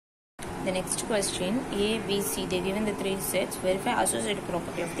The next question, A, B, C, they given the three sets. Verify associative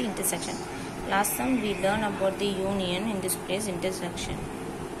property of the intersection. Last time we learned about the union, in this place intersection.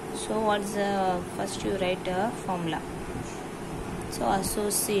 So what's the, first you write a formula. So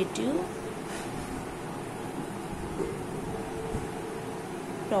associative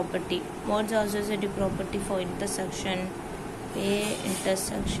property. What's the associative property for intersection? A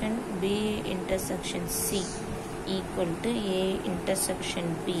intersection B intersection C equal to A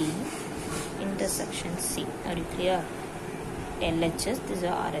intersection B intersection C. Are you clear? LHS, this is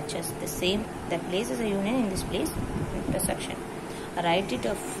RHS. The same, the place is a union, in this place intersection. Write it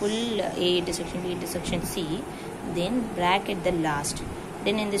a full A intersection B intersection C, then bracket the last.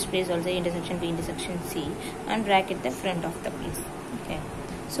 Then in this place also intersection B intersection C, and bracket the front of the place. Okay.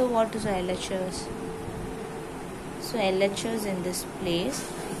 So what is the LHS? So LHS in this place,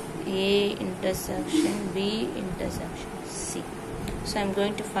 A intersection B intersection C. So I'm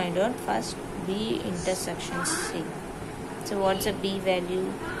going to find out first B intersection C. So what's the B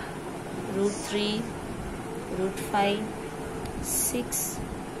value? Root 3, root 5, 6,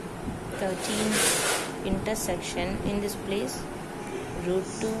 13, intersection in this place, root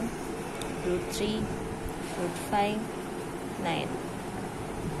 2, root 3, root 5, 9.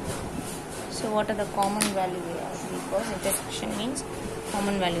 So what are the common value we have? Because intersection means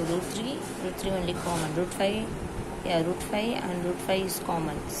common value. Root 3 only common. Root 5, yeah, root 5 and root 5 is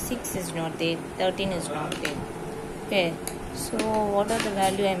common. 6 is not there. 13 is not there. Okay. So what are the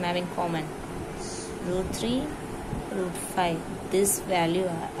value I am having common? Root 3, root 5. This value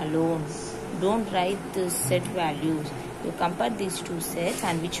alone. Don't write the set values. You compare these two sets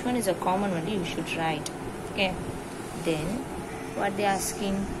and which one is a common value you should write. Okay. Then what they are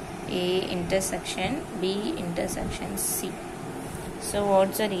asking? A intersection B intersection C. So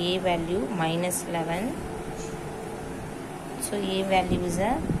what's the A value? Minus 11. So A value is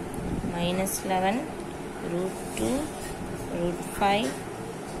a minus 11, root 2, root 5,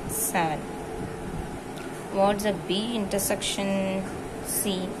 7. What's the B intersection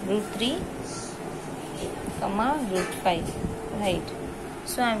C? Root 3, comma, root 5. Right.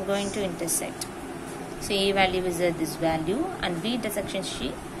 So I'm going to intersect. So A value is this value and B intersection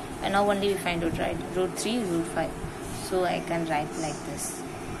C. And now only we find out, right? Root 3, root 5. So I can write like this.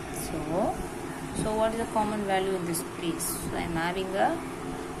 So what is the common value in this place? So I am having a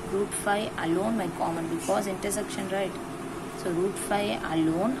root 5 alone my common because intersection, right? So root 5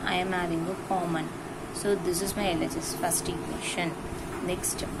 alone I am having a common. So this is my LHS first equation.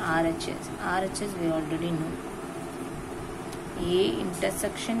 Next RHS. RHS we already know. A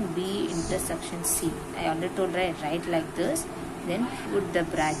intersection B intersection C. I already told, right? Write like this. Then put the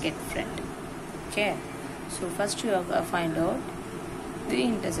bracket front. Okay. So first you have to find out the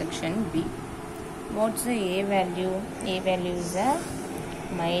intersection B. What's the A value? A value is a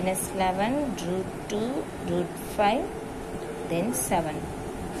minus 11, root 2, root 5, then 7.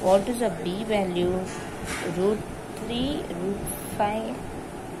 What is the B value? Root 3, root 5,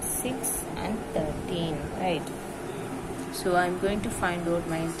 6 and 13. Right. So I am going to find out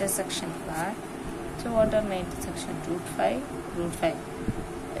my intersection part. So what are my intersection? Root 5, root 5.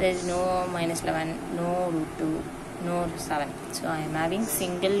 There is no minus 11, no root 2, no 7. So I am having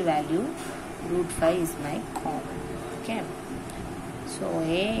single value. Root 5 is my common. Okay. So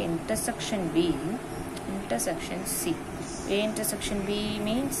A intersection B intersection C. A intersection B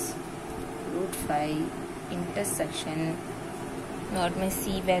means root 5 intersection. Not my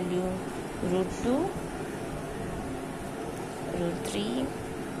C value. Root 2, root 3,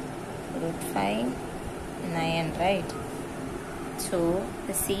 root 5, 9, right? So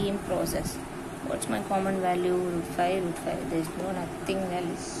the same process. What's my common value? Root 5, root 5. There is no nothing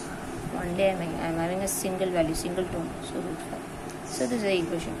value. Only I am having a single value, single term. So root 5. So this is the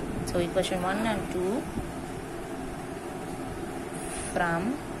equation 2. So equation 1 and 2.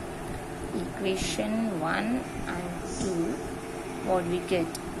 From equation 1 and 2, what we get?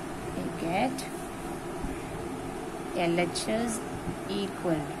 We get LHS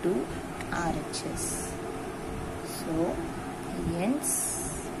equal to RHS. So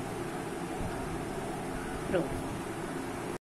hence proof.